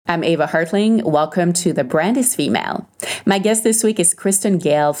I'm Ava Hartling. Welcome to The Brand is Female. My guest this week is Kristen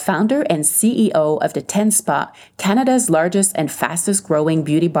Gale, founder and CEO of the 10 Spot, Canada's largest and fastest growing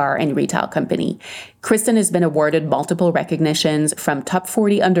beauty bar and retail company. Kristen has been awarded multiple recognitions from Top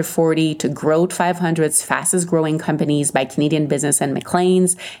 40 Under 40 to Growth 500's fastest growing companies by Canadian Business and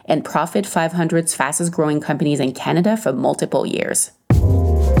Maclean's and Profit 500's fastest growing companies in Canada for multiple years.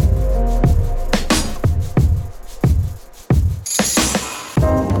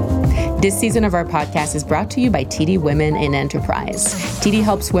 This season of our podcast is brought to you by TD Women in Enterprise. TD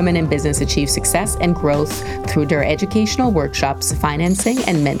helps women in business achieve success and growth through their educational workshops, financing,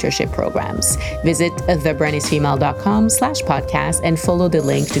 and mentorship programs. Visit thebrandisfemale.com/podcast and follow the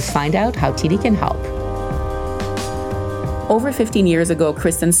link to find out how TD can help. Over 15 years ago,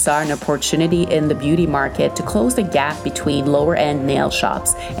 Kristen saw an opportunity in the beauty market to close the gap between lower-end nail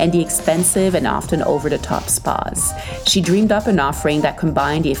shops and the expensive and often over-the-top spas. She dreamed up an offering that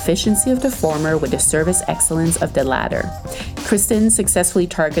combined the efficiency of the former with the service excellence of the latter. Kristen successfully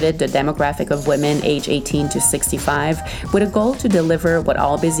targeted the demographic of women age 18 to 65 with a goal to deliver what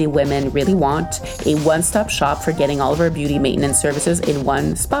all busy women really want, a one-stop shop for getting all of our beauty maintenance services in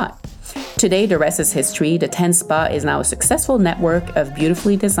one spot. Today, the rest is history. The 10 Spot is now a successful network of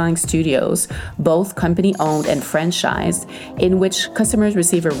beautifully designed studios, both company-owned and franchised, in which customers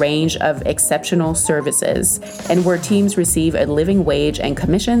receive a range of exceptional services, and where teams receive a living wage and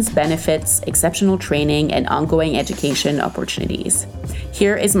commissions, benefits, exceptional training, and ongoing education opportunities.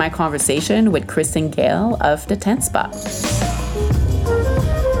 Here is my conversation with Kristen Gale of the 10 Spot.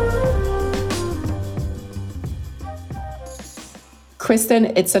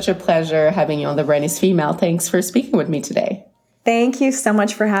 Kristen, it's such a pleasure having you on The Brand is Female. Thanks for speaking with me today. Thank you so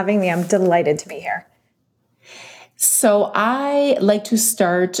much for having me. I'm delighted to be here. So I like to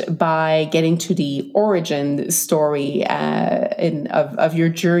start by getting to the origin story of your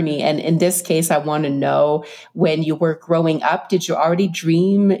journey. And in this case, I want to know, when you were growing up, did you already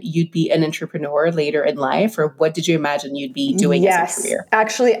dream you'd be an entrepreneur later in life? Or what did you imagine you'd be doing as a career?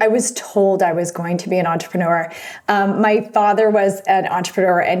 Actually, I was told I was going to be an entrepreneur. My father was an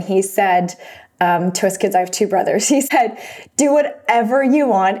entrepreneur, and he said, to us kids, I have two brothers. He said, do whatever you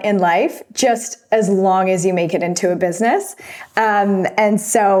want in life, just as long as you make it into a business. And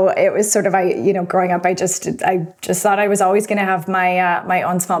so it was sort of, growing up, I just thought I was always going to have my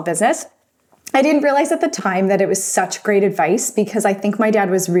own small business. I didn't realize at the time that it was such great advice, because I think my dad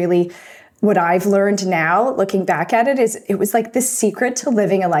was really, what I've learned now, looking back at it, is it was like the secret to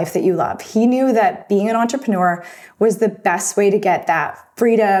living a life that you love. He knew that being an entrepreneur was the best way to get that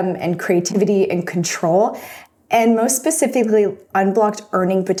freedom and creativity and control, and most specifically, unblocked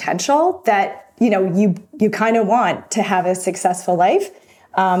earning potential that, you kind of want to have a successful life,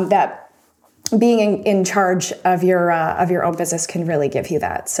 that being in charge of your own business can really give you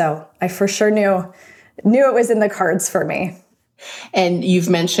that. So I for sure knew it was in the cards for me. And you've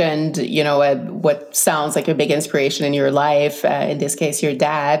mentioned, what sounds like a big inspiration in your life, in this case, your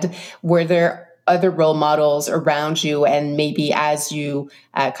dad. Were there other role models around you? And maybe as you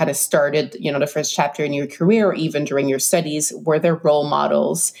kind of started, the first chapter in your career, or even during your studies, were there role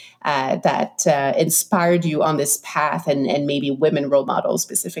models that inspired you on this path, and maybe women role models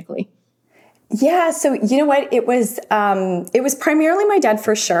specifically? Yeah. So you know what? It was primarily my dad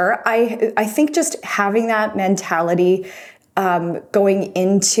for sure. I think just having that mentality going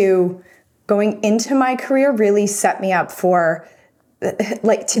into my career really set me up for,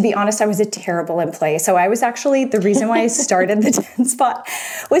 to be honest, I was a terrible employee. So I was actually, the reason why I started the 10 Spot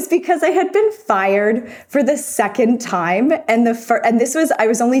was because I had been fired for the second time. And I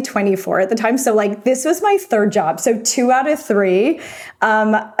was only 24 at the time. So this was my third job. So 2 out of 3. So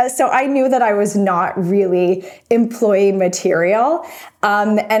I knew that I was not really employee material.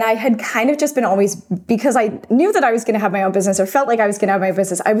 And I had kind of just been always, because I knew that I was going to have my own business, or felt like I was going to have my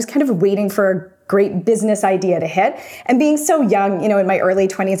business, I was kind of waiting for a great business idea to hit. And being so young, in my early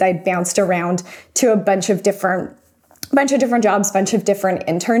 20s, I bounced around to a bunch of different jobs, bunch of different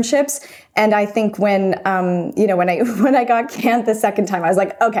internships. And I think when I got canned the second time, I was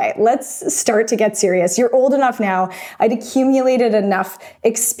like, okay, let's start to get serious. You're old enough now. I'd accumulated enough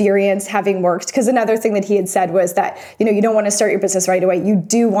experience having worked. Because another thing that he had said was that, you don't want to start your business right away. You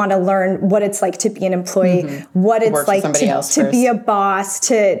do want to learn what it's like to be an employee, what it's like to be a boss,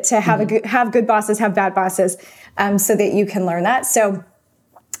 to have have good bosses, have bad bosses, so that you can learn that. So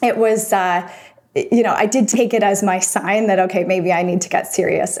it was, I did take it as my sign that, okay, maybe I need to get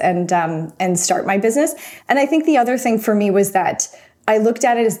serious and start my business. And I think the other thing for me was that I looked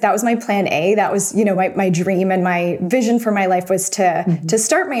at it as that was my plan A. That was, my dream and my vision for my life was to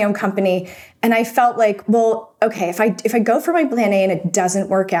start my own company. And I felt like, well, okay, if I go for my plan A and it doesn't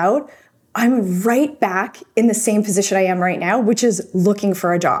work out, I'm right back in the same position I am right now, which is looking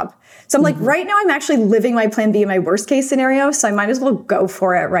for a job. So I'm like, right now I'm actually living my plan B in my worst case scenario. So I might as well go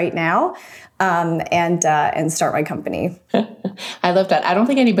for it right now. And start my company. I love that. I don't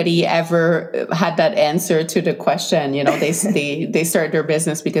think anybody ever had that answer to the question. They started their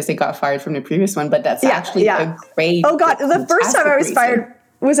business because they got fired from the previous one, but that's actually a great. Oh God, the first time I was fired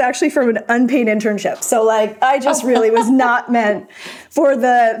was actually from an unpaid internship. So I just really was not meant for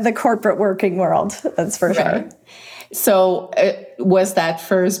the corporate working world. That's for sure. Right. So was that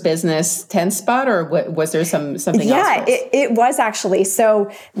first business 10 spot or was there something else? Yeah, it was actually.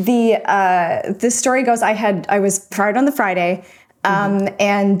 So the story goes, I was fired on the Friday.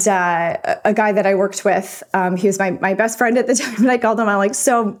 And a guy that I worked with, he was my best friend at the time, and I called him. I'm like,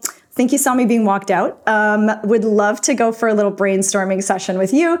 so I think you saw me being walked out. Would love to go for a little brainstorming session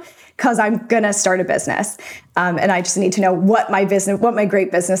with you because I'm going to start a business. And I just need to know what my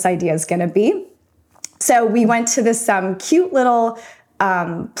great business idea is going to be. So we went to this cute little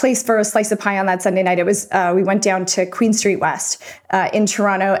place for a slice of pie on that Sunday night. It was we went down to Queen Street West in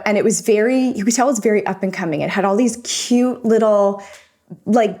Toronto, and it was you could tell it was very up and coming. It had all these cute little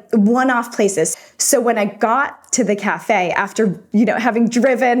one-off places. So when I got to the cafe after having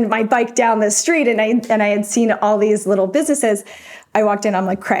driven my bike down the street and I had seen all these little businesses, I walked in. I'm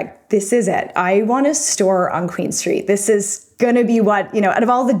like, Craig, this is it. I want a store on Queen Street. This is going to be what, out of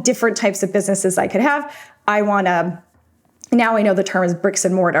all the different types of businesses I could have, I want to, now I know the term is bricks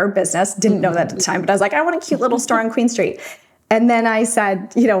and mortar business. Didn't know that at the time, but I was like, I want a cute little store on Queen Street. And then I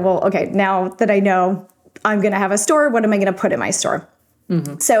said, well, okay, now that I know I'm going to have a store, what am I going to put in my store?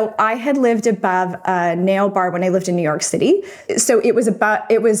 So I had lived above a nail bar when I lived in New York City. So it was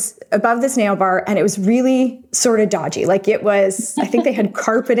above this nail bar, and it was really sort of dodgy. I think they had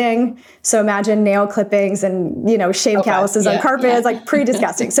carpeting. So imagine nail clippings and, shaved calluses on carpet. It's pretty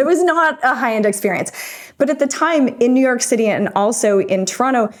disgusting. So it was not a high-end experience. But at the time in New York City and also in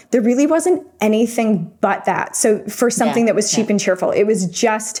Toronto, there really wasn't anything but that. So for something that was cheap and cheerful, it was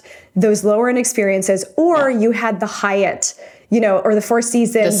just those lower-end experiences, or you had the Hyatt, or the Four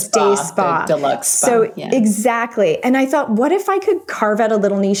Seasons day spa. The deluxe spa. So exactly. And I thought, what if I could carve out a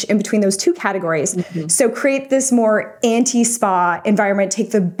little niche in between those two categories? So create this more anti-spa environment,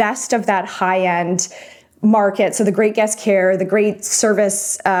 take the best of that high-end market. So the great guest care, the great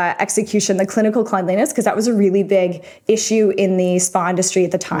service execution, the clinical cleanliness, because that was a really big issue in the spa industry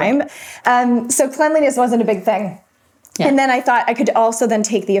at the time. So cleanliness wasn't a big thing. Yeah. And then I thought I could also then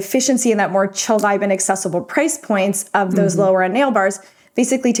take the efficiency and that more chill vibe and accessible price points of those lower end nail bars,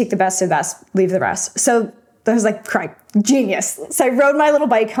 basically take the best of the best, leave the rest. So I was like, Craig, genius. So I rode my little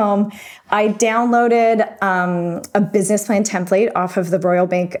bike home. I downloaded a business plan template off of the Royal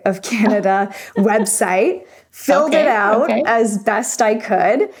Bank of Canada website, filled it out as best I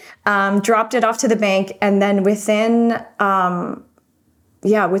could, dropped it off to the bank. And then within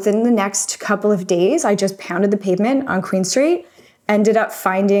the next couple of days, I just pounded the pavement on Queen Street, ended up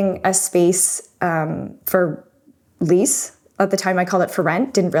finding a space for lease. At the time, I called it for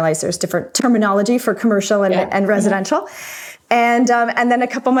rent. Didn't realize there's different terminology for commercial and residential. And then a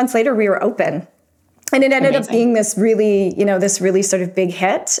couple months later, we were open. And it ended up being this really sort of big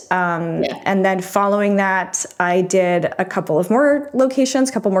hit. And then following that, I did a couple of more locations,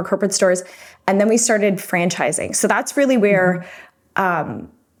 a couple more corporate stores. And then we started franchising. So that's really where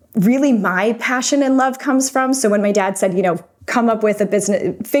really my passion and love comes from. So when my dad said, come up with a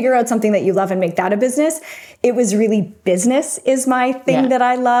business, figure out something that you love and make that a business, it was really business is my thing that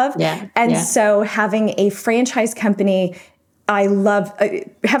I love. So having a franchise company, I love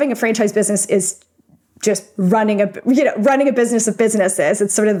having a franchise business is just running a business of businesses.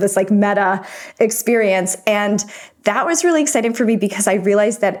 It's sort of this meta experience. And that was really exciting for me because I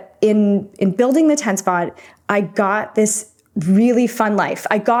realized that in building the 10 Spot, I got this really fun life.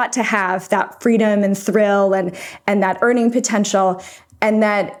 I got to have that freedom and thrill and that earning potential. And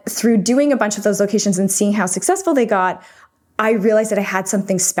that through doing a bunch of those locations and seeing how successful they got, I realized that I had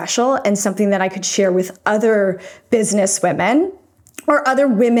something special and something that I could share with other business women or other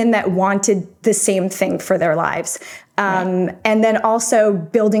women that wanted the same thing for their lives. And then also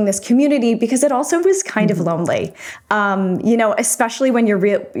building this community because it also was kind of lonely, especially when you're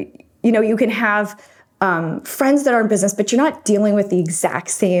you can have friends that are in business, but you're not dealing with the exact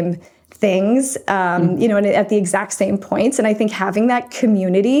same things, and at the exact same points. And I think having that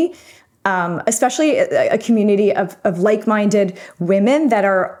community especially a community of like-minded women that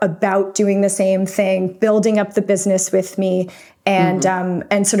are about doing the same thing, building up the business with me, and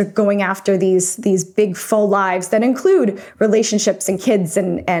sort of going after these big full lives that include relationships and kids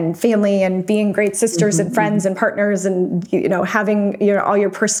and family and being great sisters and friends and partners and having all your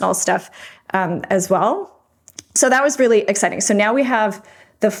personal stuff as well. So that was really exciting. So now we have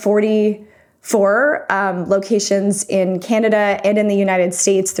the 44 locations in Canada and in the United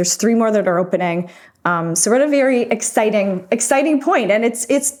States. There's 3 more that are opening. So we're at a very exciting point. And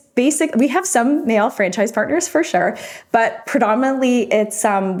it's basic. We have some male franchise partners for sure, but predominantly it's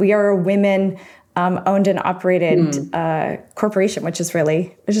we are a women owned and operated corporation, which is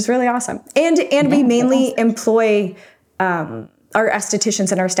really awesome. And we mainly employ our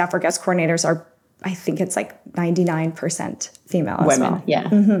estheticians and our staff work guest coordinators are, I think it's like 99% female as women. well. Yeah,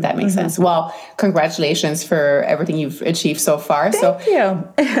 that makes sense. Well, congratulations for everything you've achieved so far. Thank you.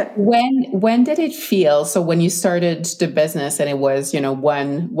 when did it feel? So when you started the business and it was,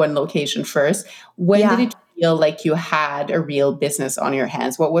 one location first, when did it feel like you had a real business on your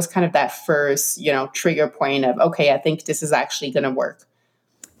hands? What was kind of that first, trigger point of, okay, I think this is actually going to work?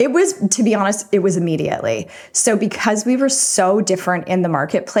 It was, to be honest, it was immediately. So because we were so different in the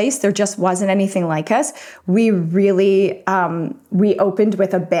marketplace, there just wasn't anything like us. We really, we opened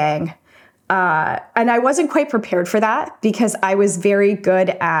with a bang. And I wasn't quite prepared for that because I was very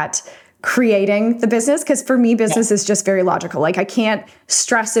good at creating the business. Because for me, business is just very logical. Like I can't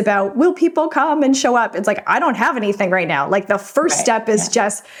stress about, will people come and show up? It's like, I don't have anything right now. Like the first step is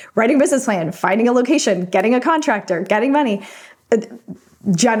just writing a business plan, finding a location, getting a contractor, getting money.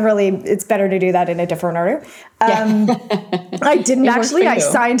 Generally, it's better to do that in a different order. I didn't actually. I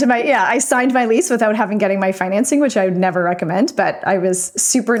signed my lease without getting my financing, which I would never recommend. But I was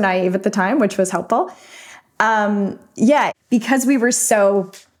super naive at the time, which was helpful. Because we were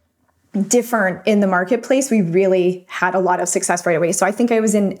so different in the marketplace, we really had a lot of success right away. So I think I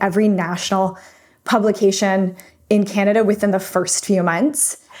was in every national publication in Canada within the first few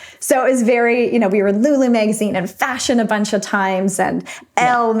months. So it was very, we were Lulu magazine and Fashion a bunch of times and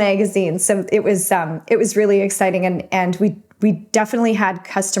Elle magazine. So it was really exciting. And we definitely had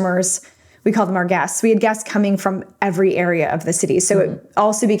customers, we call them our guests. We had guests coming from every area of the city. So it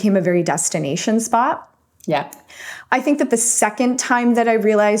also became a very destination spot. Yeah. I think that the second time that I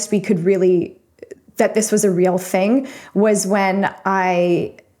realized that this was a real thing was when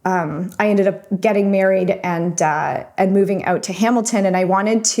I ended up getting married and moving out to Hamilton,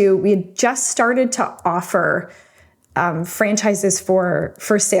 and we had just started to offer franchises for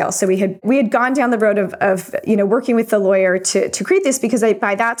sale. So we had gone down the road of working with the lawyer to create this because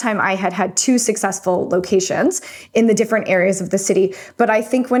by that time I had 2 successful locations in the different areas of the city. But I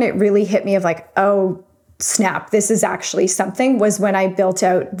think when it really hit me of like, oh snap, this is actually something, was when I built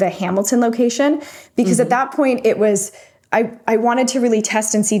out the Hamilton location, because at that point it was, I wanted to really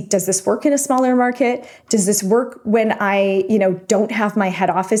test and see, does this work in a smaller market? Does this work when I, don't have my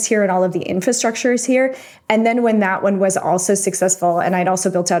head office here and all of the infrastructure is here? And then when that one was also successful, and I'd also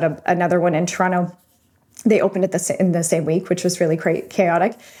built out another one in Toronto, they opened it in the same week, which was really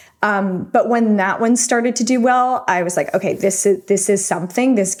chaotic. But when that one started to do well, I was like, okay, this is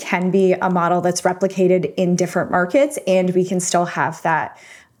something. This can be a model that's replicated in different markets, and we can still have that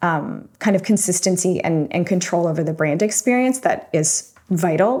kind of consistency and control over the brand experience that is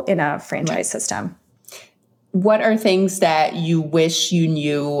vital in a franchise system. What are things that you wish you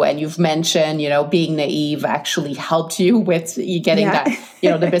knew? And you've mentioned, being naive actually helped you with getting that,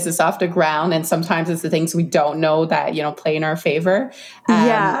 the business off the ground. And sometimes it's the things we don't know that, play in our favor.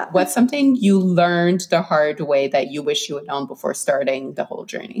 What's something you learned the hard way that you wish you had known before starting the whole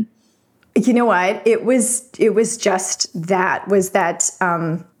journey? You know what? It was just that,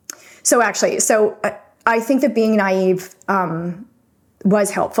 So I think that being naive,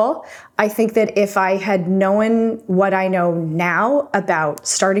 was helpful. I think that if I had known what I know now about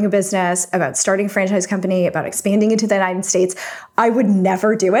starting a business, about starting a franchise company, about expanding into the United States, I would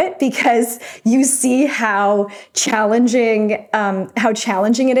never do it, because you see how challenging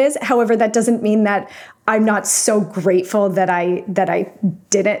it is. However, that doesn't mean that I'm not so grateful that I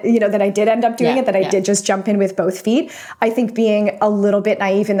didn't, that I did end up doing it, that I did just jump in with both feet. I think being a little bit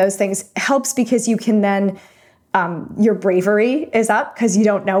naive in those things helps, because you can then, your bravery is up because you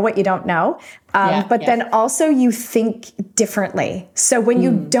don't know what you don't know. Then also you think differently. So when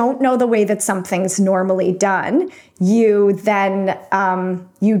you don't know the way that something's normally done, you then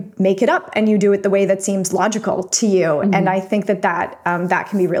you make it up and you do it the way that seems logical to you. And I think that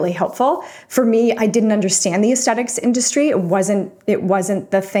can be really helpful. For me, I didn't understand the aesthetics industry. It wasn't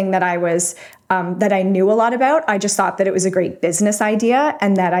the thing that I was that I knew a lot about. I just thought that it was a great business idea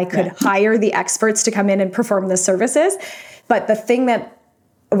and that I could hire the experts to come in and perform the services. But the thing that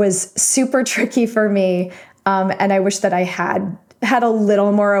was super tricky for me, and I wish that I had a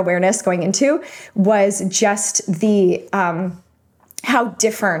little more awareness going into, was just the how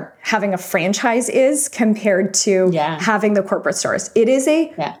different having a franchise is compared to having the corporate stores. It is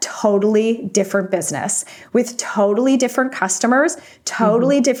a totally different business with totally different customers,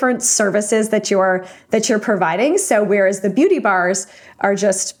 totally different services that you're providing. So whereas the beauty bars are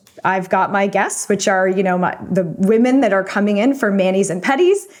just, I've got my guests, which are, the women that are coming in for manis and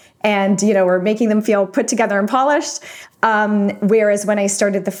petties, and, we're making them feel put together and polished. Whereas when I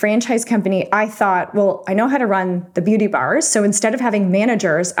started the franchise company, I thought, well, I know how to run the beauty bars. So instead of having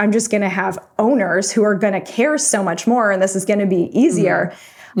managers, I'm just going to have owners who are going to care so much more. And this is going to be easier.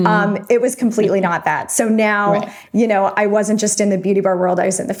 It was completely not that. So now, I wasn't just in the beauty bar world, I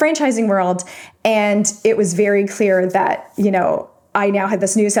was in the franchising world. And it was very clear that, I now had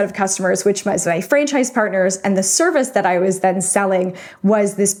this new set of customers, which was my franchise partners, and the service that I was then selling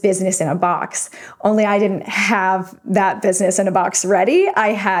was this business in a box. Only I didn't have that business in a box ready.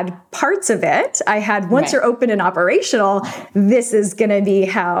 I had parts of it. I had, once you're open and operational, this is going to be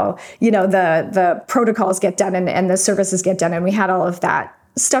how, the protocols get done and the services get done. And we had all of that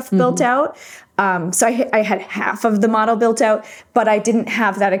stuff built out. So I had half of the model built out, but I didn't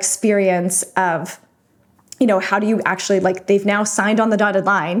have that experience of, how do you actually, they've now signed on the dotted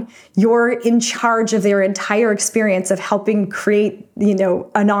line. You're in charge of their entire experience of helping create,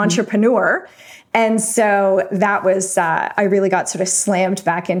 an entrepreneur. And so that was, I really got sort of slammed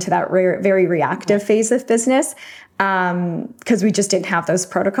back into that very reactive phase of business because we just didn't have those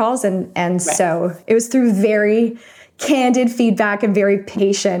protocols. And so it was through very candid feedback and very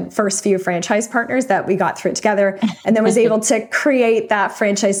patient first few franchise partners that we got through it together, and then was able to create that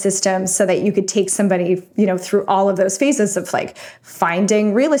franchise system so that you could take somebody, through all of those phases of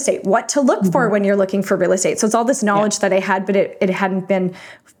finding real estate, what to look for when you're looking for real estate. So it's all this knowledge that I had, but it hadn't been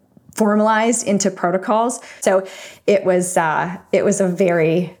formalized into protocols. So it was a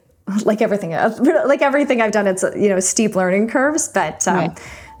very, like everything I've done, it's, steep learning curves, but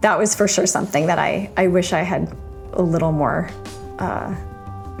that was for sure something that I wish I had a little more,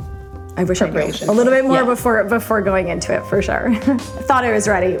 I wish I knew a little bit more before going into it, for sure. I thought I was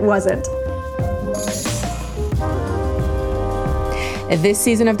ready, wasn't. This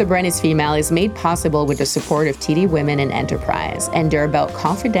season of The Brand is Female is made possible with the support of TD Women in Enterprise, and they're about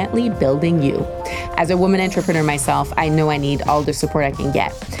confidently building you. As a woman entrepreneur myself, I know I need all the support I can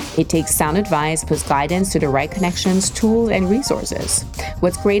get. It takes sound advice plus guidance to the right connections, tools, and resources.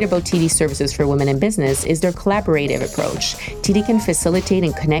 What's great about TD Services for Women in Business is their collaborative approach. TD can facilitate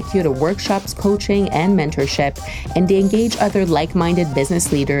and connect you to workshops, coaching, and mentorship, and they engage other like-minded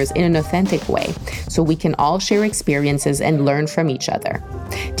business leaders in an authentic way, so we can all share experiences and learn from each other.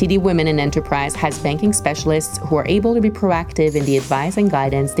 TD Women in Enterprise has banking specialists who are able to be proactive in the advice and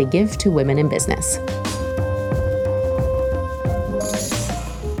guidance they give to women in business.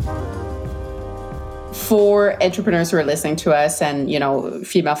 For entrepreneurs who are listening to us and,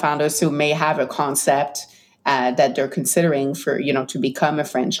 female founders who may have a concept that they're considering for, to become a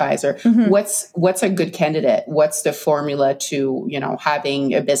franchisor, what's a good candidate? What's the formula to,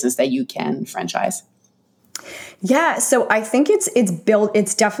 having a business that you can franchise? Yeah, so I think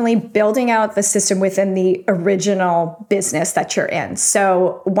it's definitely building out the system within the original business that you're in.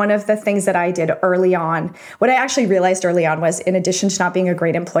 So one of the things that I did early on, what I actually realized early on was, in addition to not being a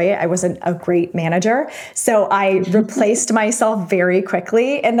great employee, I wasn't a great manager. So I replaced myself very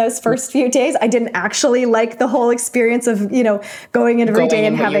quickly in those first few days. I didn't actually like the whole experience of, going in every day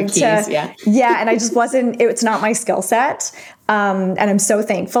and having to, and I just wasn't, it's not my skill set. And I'm so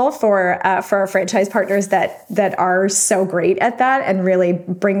thankful for our franchise partners that are so great at that and really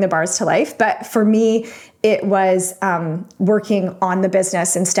bring the bars to life. But for me, it was working on the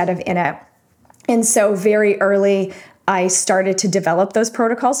business instead of in it. And so very early, I started to develop those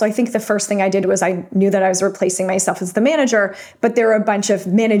protocols. So I think the first thing I did was I knew that I was replacing myself as the manager, but there were a bunch of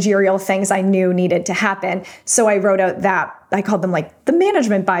managerial things I knew needed to happen. So I wrote out that, I called them like the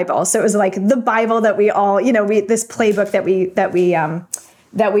management Bible. So it was like the Bible that we all, this playbook that we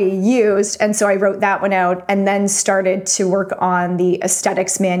that we used. And so I wrote that one out and then started to work on the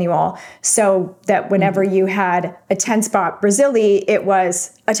aesthetics manual so that whenever you had a 10 spot Brazili, it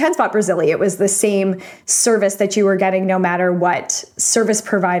was a 10 spot Brazili. It was the same service that you were getting no matter what service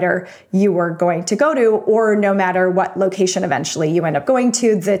provider you were going to go to, or no matter what location eventually you end up going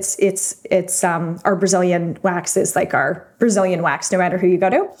to. It's our Brazilian wax is like our Brazilian wax, no matter who you go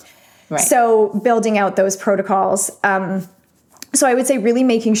to. Right. So building out those protocols. So I would say really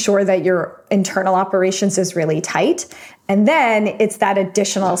making sure that your internal operations is really tight. And then it's that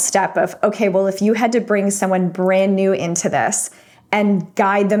additional step of, okay, well, if you had to bring someone brand new into this and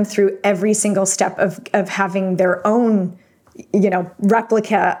guide them through every single step of having their own,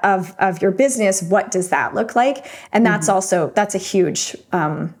 replica of your business, what does that look like? And that's also, that's a huge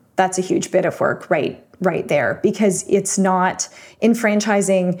bit of work right there, because it's not in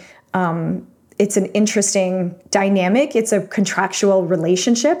franchising. It's an interesting dynamic. It's a contractual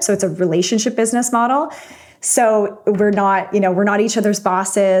relationship. So it's a relationship business model. So we're not each other's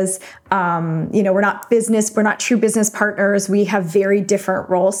bosses. We're not true business partners. We have very different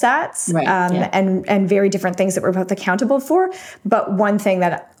role sets, and very different things that we're both accountable for. But one thing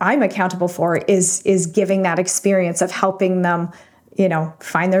that I'm accountable for is giving that experience of helping them,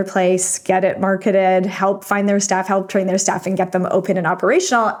 find their place, get it marketed, help find their staff, help train their staff, and get them open and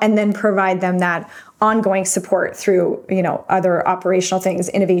operational, and then provide them that ongoing support through, other operational things,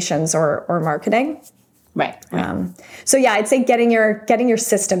 innovations or marketing. Right. So yeah, I'd say getting your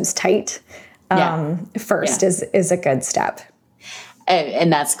systems tight first is a good step.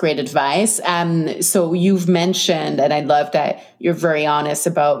 And that's great advice. So you've mentioned, and I love that you're very honest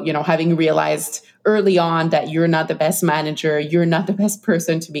about, having realized early on that you're not the best manager, you're not the best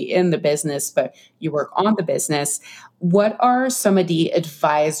person to be in the business, but you work on the business. What are some of the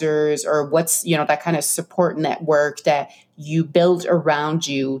advisors, or what's, that kind of support network that you build around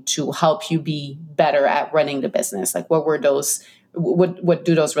you to help you be better at running the business? Like, what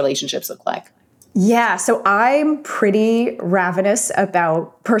do those relationships look like? Yeah, so I'm pretty ravenous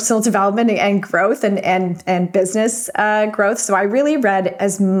about personal development and growth and business growth. So I really read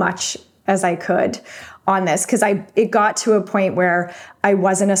as much as I could on this, because it got to a point where I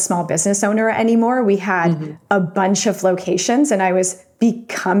wasn't a small business owner anymore. We had a bunch of locations, and I was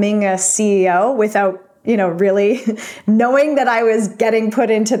becoming a CEO without really knowing that I was getting put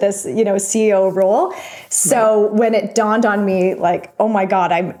into this, CEO role. So when it dawned on me, like, oh my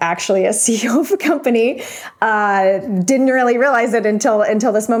God, I'm actually a CEO of a company, didn't really realize it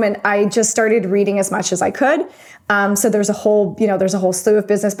until this moment. I just started reading as much as I could. So there's a whole slew of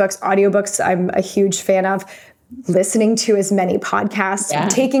business books, audiobooks I'm a huge fan of, listening to as many podcasts,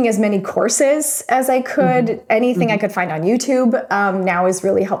 taking as many courses as I could, anything I could find on YouTube now is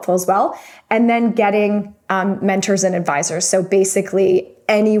really helpful as well. And then getting mentors and advisors. So basically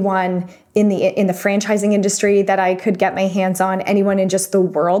anyone in the franchising industry that I could get my hands on, anyone in just the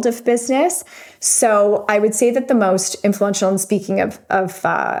world of business. So I would say that the most influential, and speaking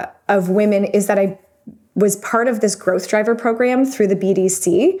of women, is that I was part of this growth driver program through the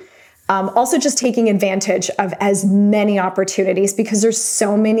BDC. Also just taking advantage of as many opportunities, because there's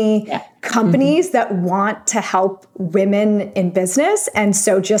so many companies that want to help women in business. And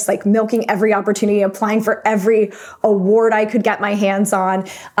so just like milking every opportunity, applying for every award I could get my hands on.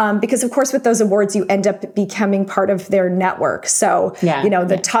 Because of course, with those awards, you end up becoming part of their network. So,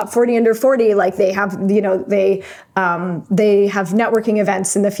 the top 40 under 40, like they have, they have networking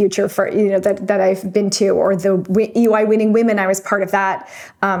events in the future for, that I've been to, or the EY Winning Women, I was part of that.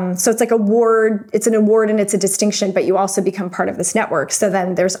 So it's like it's an award and it's a distinction, but you also become part of this network. So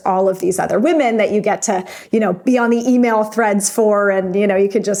then there's all of these other women that you get to, be on the email threads for, and, you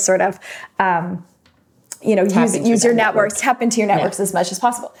could just sort of, use your networks, tap into your networks as much as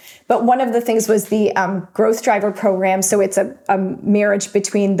possible. But one of the things was the growth driver program. So it's a marriage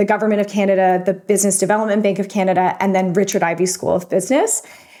between the Government of Canada, the Business Development Bank of Canada, and then Richard Ivey School of Business.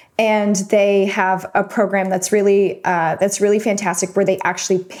 And they have a program that's really fantastic, where they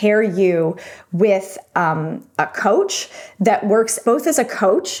actually pair you with a coach that works both as a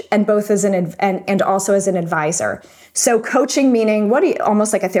coach and both as and also as an advisor. So coaching meaning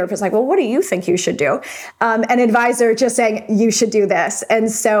almost like a therapist, like, well, what do you think you should do? An advisor just saying you should do this.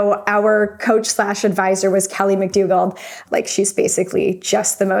 And so our coach / advisor was Kelly McDougald. Like, she's basically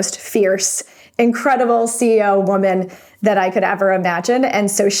just the most fierce, incredible CEO woman that I could ever imagine.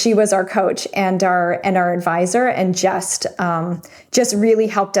 And so she was our coach and our advisor, and just really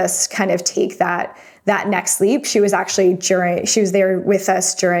helped us kind of take that next leap. She was there with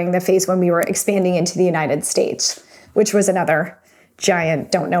us during the phase when we were expanding into the United States, which was another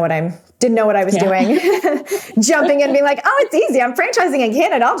giant, didn't know what I was doing, jumping in and being like, oh, it's easy. I'm franchising in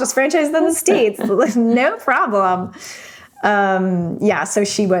Canada. I'll just franchise in the States. No problem. So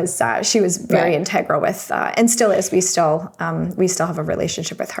she was very integral with, and still is. We still have a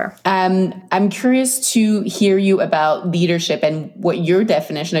relationship with her. I'm curious to hear you about leadership and what your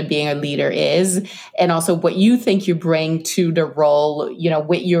definition of being a leader is, and also what you think you bring to the role,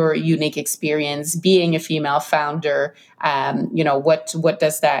 with your unique experience being a female founder. What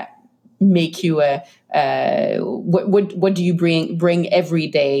does that make you what do you bring every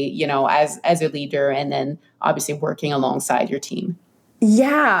day, as a leader, and then obviously working alongside your team?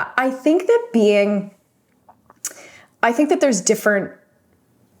 Yeah, I think that there's different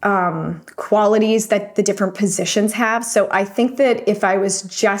qualities that the different positions have. So I think that if I was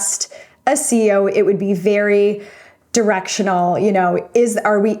just a CEO, it would be very directional.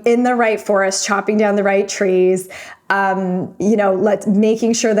 Are we in the right forest, chopping down the right trees?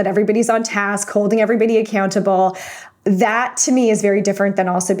 Making sure that everybody's on task, holding everybody accountable. That to me is very different than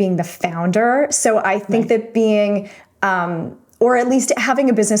also being the founder. So I think that being, or at least having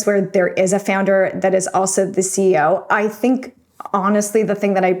a business where there is a founder that is also the CEO, I think honestly, the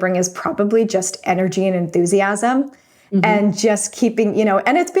thing that I bring is probably just energy and enthusiasm, and just keeping,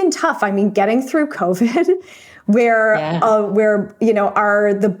 and it's been tough. I mean, getting through COVID, where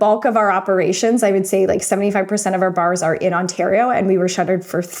the bulk of our operations, I would say like 75% of our bars are in Ontario, and we were shuttered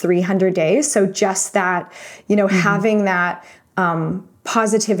for 300 days. So just that, having that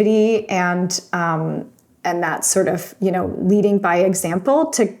positivity and that sort of, leading by example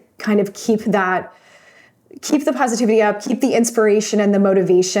to kind of keep the positivity up, keep the inspiration and the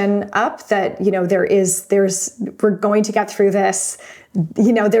motivation up, that, we're going to get through this.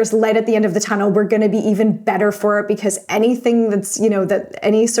 There's light at the end of the tunnel. We're going to be even better for it, because anything that's, that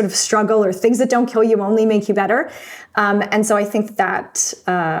any sort of struggle or things that don't kill you only make you better. And so I think that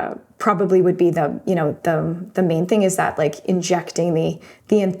probably would be the main thing, is that like injecting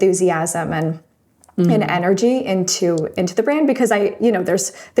the enthusiasm and energy into the brand, because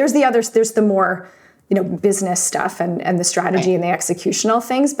there's the others, there's the more, business stuff and the strategy and the executional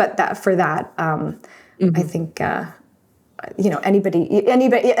things. But I think, anybody,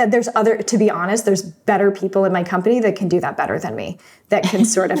 to be honest, there's better people in my company that can do that better than me, that can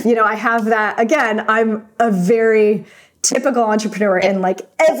sort of, I have that, again, I'm a very typical entrepreneur, and like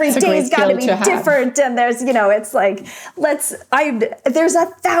every day's got to be different. And there's, it's like, there's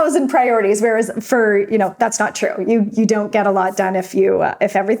 1,000 priorities. Whereas for, that's not true. You don't get a lot done if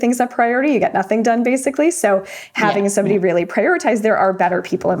everything's a priority, you get nothing done basically. So having somebody really prioritize, there are better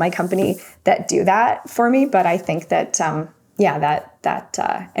people in my company that do that for me. But I think that,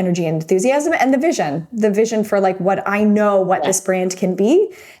 that energy and enthusiasm and the vision for like what I know, what this brand can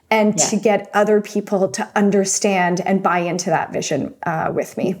be, and to get other people to understand and buy into that vision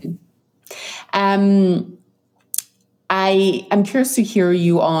with me. I'm curious to hear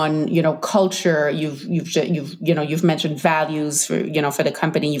you on, culture. You've mentioned values for the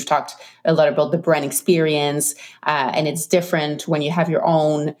company. You've talked a lot about the brand experience, and it's different when you have your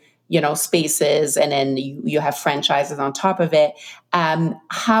own, spaces, and then you have franchises on top of it.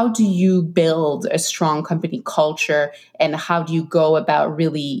 How do you build a strong company culture, and how do you go about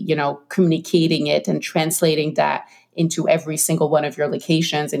really, communicating it and translating that into every single one of your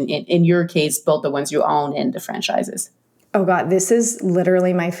locations? And in your case, build the ones you own and the franchises. Oh God, this is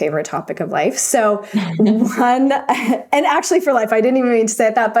literally my favorite topic of life. So and actually for life, I didn't even mean to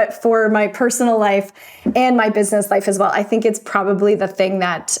say that, but for my personal life and my business life as well, I think it's probably the thing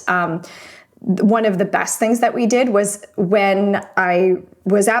that, one of the best things that we did was when I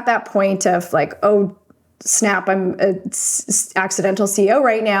was at that point of like, oh snap, I'm an accidental CEO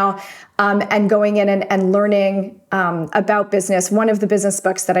right now, and going in and learning about business. One of the business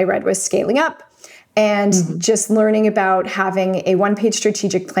books that I read was Scaling Up. And just learning about having a one-page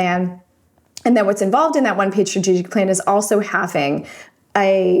strategic plan. And then what's involved in that one-page strategic plan is also having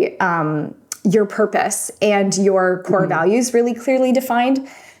your purpose and your core values really clearly defined.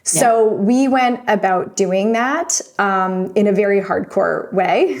 So we went about doing that in a very hardcore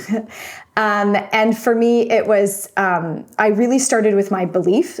way. And for me, it was, I really started with my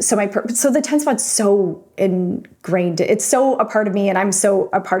belief. So so the 10 spot's so ingrained. It's so a part of me, and I'm so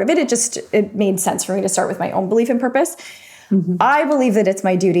a part of it. It made sense for me to start with my own belief and purpose. I believe that it's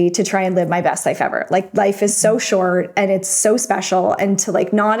my duty to try and live my best life ever. Like, life is so short and it's so special, and to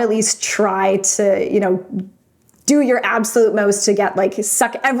like not at least try to, do your absolute most to get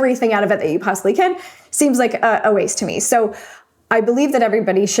suck everything out of it that you possibly can seems like a waste to me. So I believe that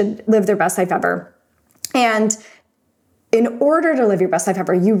everybody should live their best life ever. And in order to live your best life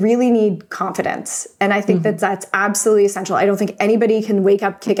ever, you really need confidence. And I think that that's absolutely essential. I don't think anybody can wake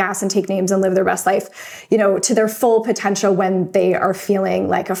up, kick ass, and take names and live their best life, to their full potential when they are feeling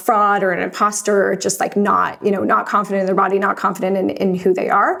like a fraud or an imposter, or just like not confident in their body, not confident in who they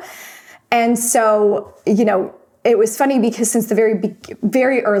are. And so, it was funny because since the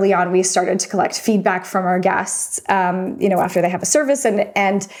very early on, we started to collect feedback from our guests, after they have a service,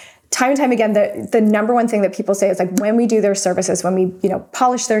 and time and time again, the number one thing that people say is like, when we do their services, when we,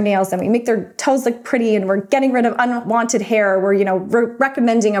 polish their nails and we make their toes look pretty and we're getting rid of unwanted hair, we're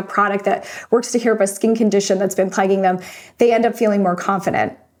recommending a product that works to cure up a skin condition that's been plaguing them, they end up feeling more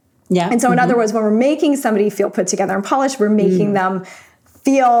confident. Yeah. And so in other words, when we're making somebody feel put together and polished, we're making them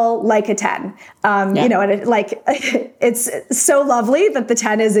feel like a 10, and it's so lovely that the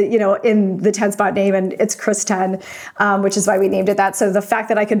 10 is, in the 10 spot name, and it's Kristen, which is why we named it that. So the fact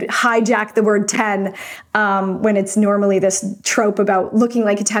that I could hijack the word 10, when it's normally this trope about looking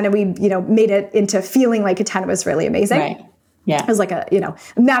like a 10, and we, made it into feeling like a 10 was really amazing. Right. Yeah. It was like a,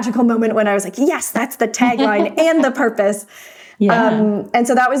 magical moment when I was like, yes, that's the tagline and the purpose. Yeah. And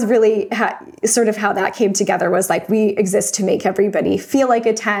so that was really sort of how that came together, was like, we exist to make everybody feel like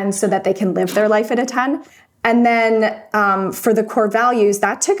a 10 so that they can live their life at a 10. And then for the core values,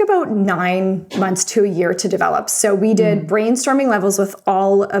 that took about 9 months to a year to develop. So we did brainstorming levels with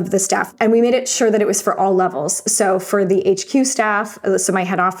all of the staff, and we made it sure that it was for all levels. So for the HQ staff, so my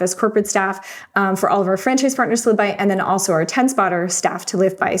head office corporate staff, for all of our franchise partners to live by, and then also our 10-spotter staff to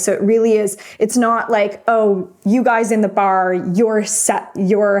live by. So it really is, it's not like, oh, you guys in the bar,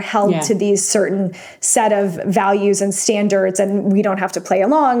 you're held to these certain set of values and standards, and we don't have to play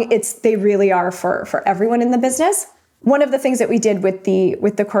along. They really are for everyone in the business. One of the things that we did with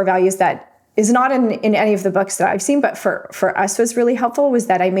the core values that is not in any of the books that I've seen, but for us was really helpful, was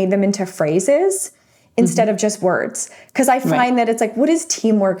that I made them into phrases instead of just words. Because I find that it's like, what does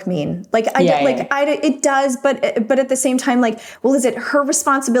teamwork mean? Like, it does, but at the same time, like, well, is it her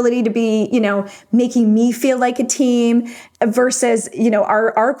responsibility to be, making me feel like a team versus,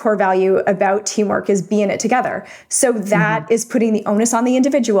 our core value about teamwork is be in it together. So that is putting the onus on the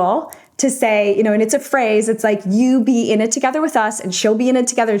individual to say, and it's a phrase, it's like, you be in it together with us, and she'll be in it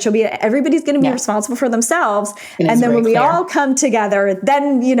together, and everybody's going to be responsible for themselves. And then when we all come together,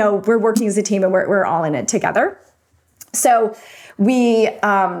 then, we're working as a team, and we're all in it together. So we,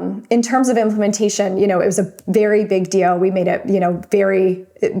 in terms of implementation, it was a very big deal. We made it, very,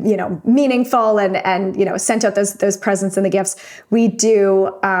 meaningful, and sent out those presents and the gifts. We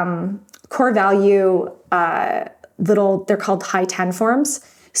do core value, they're called high 10 forms.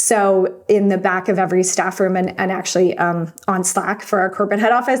 So in the back of every staff room, and actually on Slack for our corporate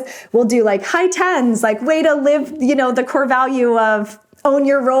head office, we'll do like high 10s, like way to live, the core value of own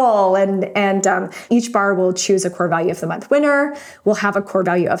your role. And each bar will choose a core value of the month winner. We'll have a core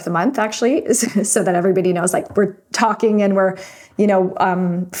value of the month, actually, so that everybody knows, like, we're talking and we're,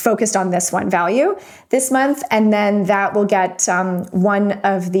 focused on this one value this month. And then that will get one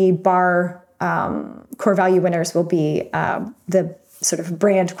of the bar core value winners will be the sort of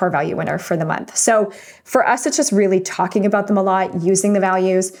brand core value winner for the month. So for us, it's just really talking about them a lot, using the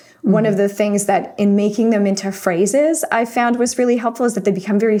values. One of the things that in making them into phrases I found was really helpful is that they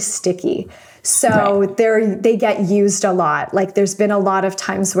become very sticky. So they get used a lot. Like, there's been a lot of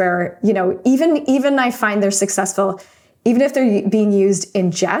times where, even I find they're successful, even if they're being used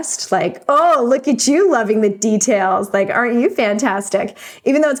in jest, like, oh, look at you loving the details. Like, aren't you fantastic?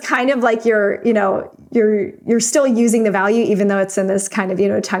 Even though it's kind of like you're still using the value, even though it's in this kind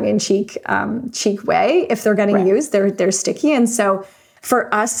of, tongue-in-cheek way. If they're getting used, they're sticky. And so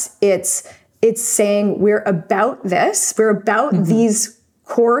for us, it's saying we're about this. We're about these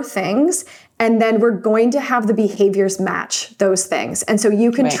core things. And then we're going to have the behaviors match those things. And so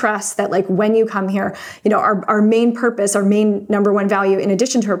you can trust that, like, when you come here, our main purpose, our main number one value, in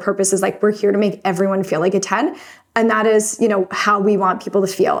addition to our purpose, is like, we're here to make everyone feel like a 10. And that is, how we want people to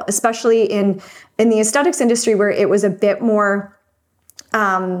feel, especially in the aesthetics industry, where it was a bit more,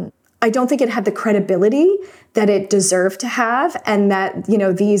 I don't think it had the credibility that it deserved to have. And that,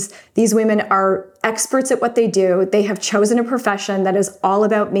 these women are experts at what they do. They have chosen a profession that is all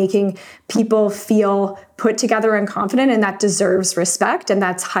about making people feel put together and confident, and that deserves respect, and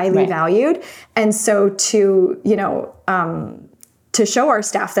that's highly valued. And so to show our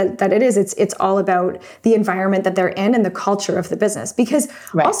staff that it's all about the environment that they're in and the culture of the business. Because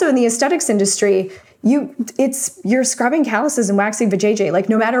also in the aesthetics industry, you're scrubbing calluses and waxing vajayjay, like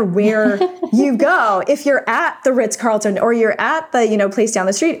no matter where you go. If you're at the Ritz-Carlton or you're at the, place down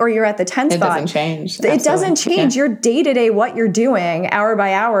the street or you're at the 10 spot. It doesn't change. It doesn't change. Your day-to-day, what you're doing hour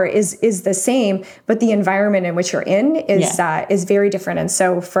by hour is the same, but the environment in which you're in is very different. And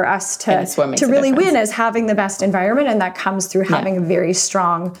so for us to really win is having the best environment, and that comes through having a very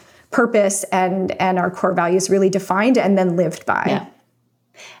strong purpose and our core values really defined and then lived by. Yeah.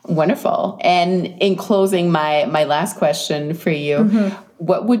 Wonderful. And in closing, my last question for you,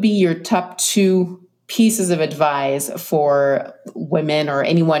 what would be your top 2 pieces of advice for women or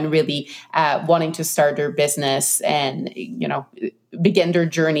anyone really wanting to start their business and, begin their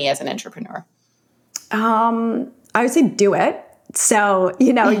journey as an entrepreneur? I would say do it. So,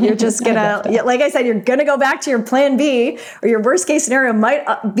 you're just going to, like I said, you're going to go back to your plan B, or your worst case scenario might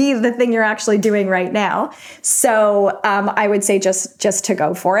be the thing you're actually doing right now. So I would say just to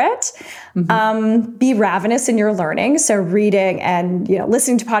go for it. Be ravenous in your learning. So reading and,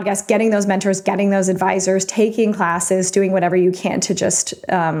 listening to podcasts, getting those mentors, getting those advisors, taking classes, doing whatever you can to just,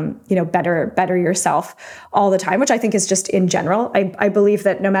 better yourself all the time, which I think is just in general. I believe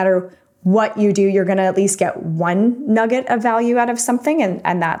that no matter what you do, you're going to at least get one nugget of value out of something,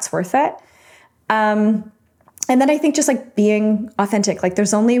 and that's worth it. And then I think just like being authentic, like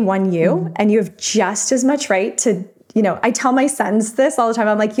there's only one you, and you have just as much right to, I tell my sons this all the time.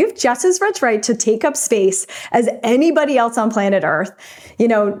 I'm like, you have just as much right to take up space as anybody else on planet Earth.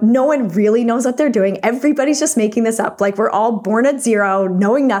 No one really knows what they're doing. Everybody's just making this up. Like we're all born at 0,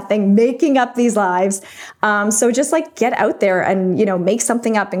 knowing nothing, making up these lives. So just like get out there and, make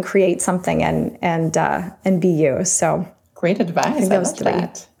something up and create something and be you. So great advice. I love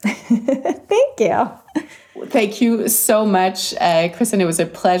that. Thank you. Thank you so much, Kristen. It was a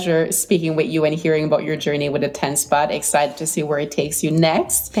pleasure speaking with you and hearing about your journey with the 10 spot. Excited to see where it takes you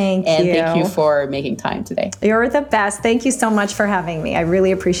next. Thank you. And thank you for making time today. You're the best. Thank you so much for having me. I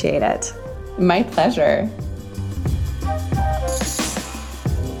really appreciate it. My pleasure.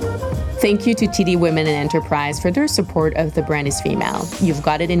 Thank you to TD Women in Enterprise for their support of The Brand is Female. You've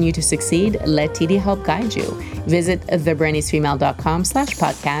got it in you to succeed. Let TD help guide you. Visit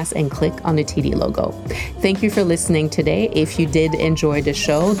thebrandisfemale.com/podcast and click on the TD logo. Thank you for listening today. If you did enjoy the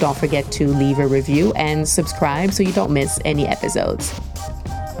show, don't forget to leave a review and subscribe so you don't miss any episodes.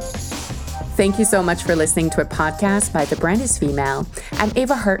 Thank you so much for listening to a podcast by The Brand is Female. I'm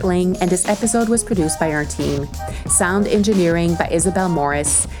Ava Hartling, and this episode was produced by our team. Sound engineering by Isabel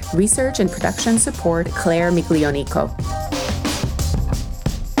Morris. Research and production support, Claire Miglionico.